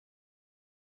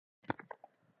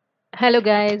Hello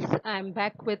guys, I'm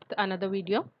back with another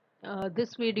video.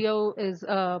 This video is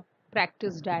a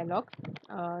practice dialogue,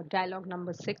 dialogue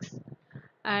number 6,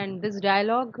 and this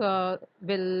dialogue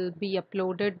will be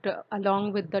uploaded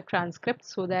along with the transcript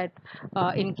so that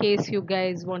in case you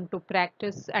guys want to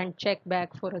practice and check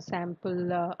back for a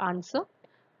sample answer,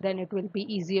 then it will be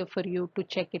easier for you to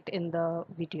check it in the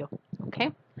video. Okay.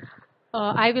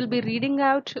 I will be reading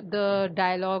out the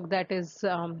dialogue that is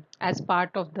as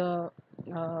part of the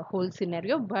whole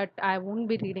scenario, but I won't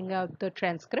be reading out the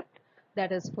transcript.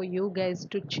 That is for you guys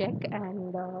to check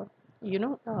and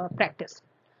practice.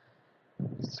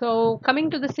 So coming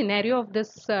to the scenario of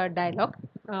this dialogue,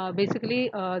 basically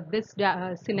this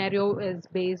scenario is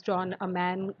based on a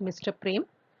man, Mr. Prem,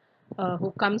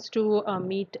 who comes to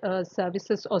meet a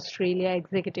Services Australia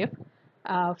executive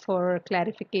for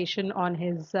clarification on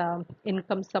his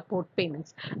income support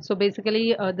payments. So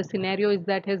basically, the scenario is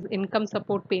that his income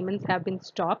support payments have been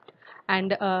stopped,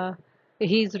 and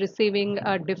he's receiving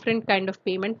a different kind of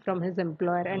payment from his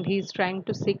employer, and he's trying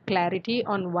to seek clarity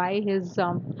on why his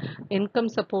income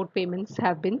support payments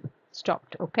have been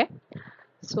stopped. Okay,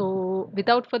 so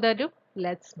without further ado,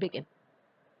 let's begin.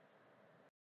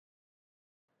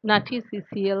 NAATI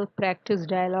CCL Practice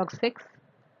Dialog 6.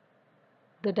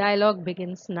 The dialogue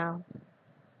begins now.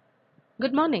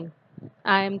 Good morning.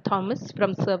 I am Thomas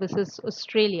from Services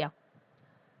Australia.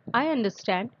 I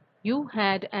understand you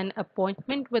had an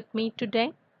appointment with me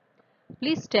today.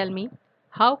 Please tell me,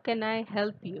 how can I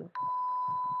help you?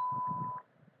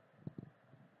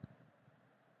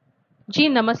 जी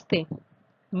नमस्ते.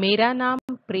 मेरा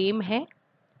नाम प्रेम है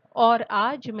और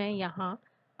आज मैं यहाँ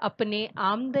अपने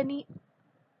आमदनी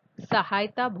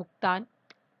सहायता भुगतान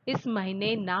इस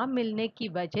महीने ना मिलने की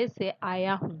वजह से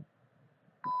आया हूँ.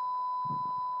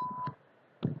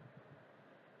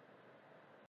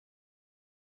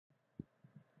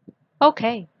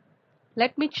 Okay,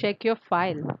 let me check your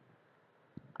file.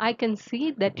 I can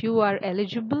see that you are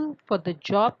eligible for the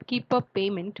JobKeeper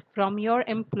payment from your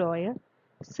employer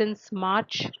since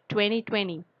March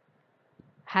 2020.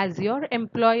 Has your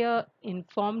employer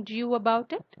informed you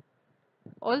about it?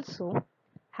 Also,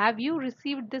 have you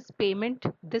received this payment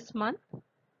this month?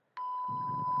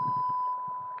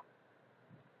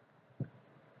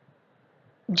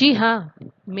 जी हाँ,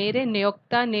 मेरे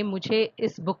नियोक्ता ने मुझे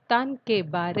इस भुगतान के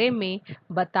बारे में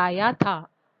बताया था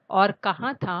और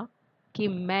कहा था कि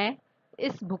मैं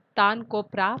इस भुगतान को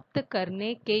प्राप्त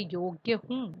करने के योग्य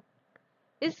हूँ.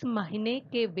 इस महीने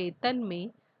के वेतन में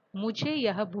मुझे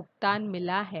यह भुगतान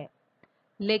मिला है,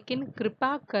 लेकिन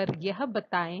कृपा कर यह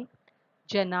बताएं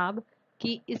जनाब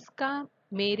कि इसका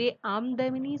मेरे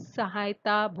आमदनी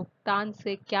सहायता भुगतान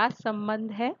से क्या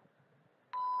संबंध है.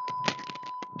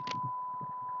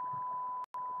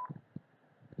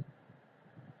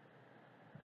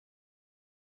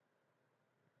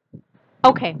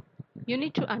 Okay, you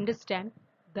need to understand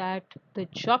that the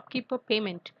JobKeeper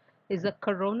payment is a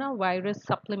coronavirus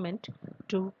supplement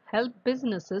to help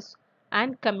businesses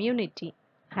and community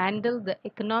handle the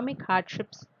economic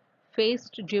hardships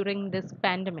faced during this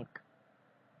pandemic.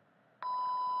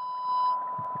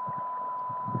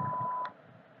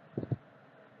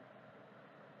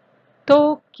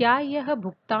 तो क्या यह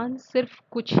भुगतान सिर्फ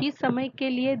कुछ ही समय के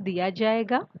लिए दिया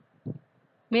जाएगा?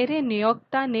 मेरे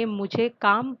नियोक्ता ने मुझे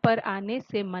काम पर आने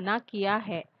से मना किया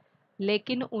है,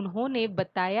 लेकिन उन्होंने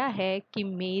बताया है कि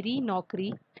मेरी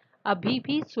नौकरी अभी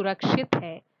भी सुरक्षित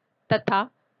है तथा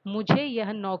मुझे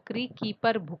यह नौकरी की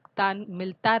पर भुगतान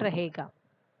मिलता रहेगा.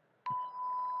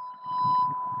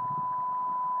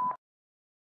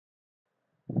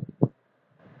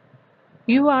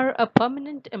 You are a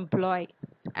permanent employee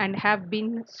and have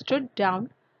been stood down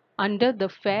under the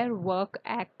Fair Work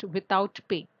Act without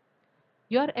pay.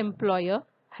 Your employer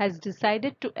has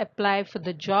decided to apply for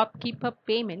the JobKeeper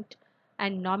payment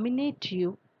and nominate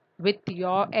you with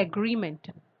your agreement.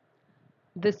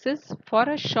 This is for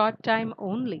a short time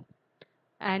only,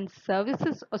 and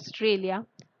Services Australia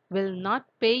will not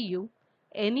pay you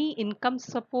any income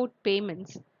support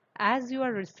payments as you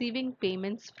are receiving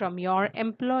payments from your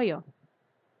employer.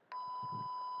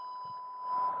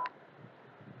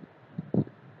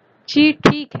 जी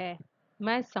ठीक है,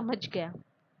 मैं समझ गया.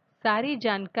 सारी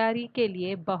जानकारी के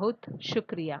लिए बहुत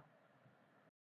शुक्रिया.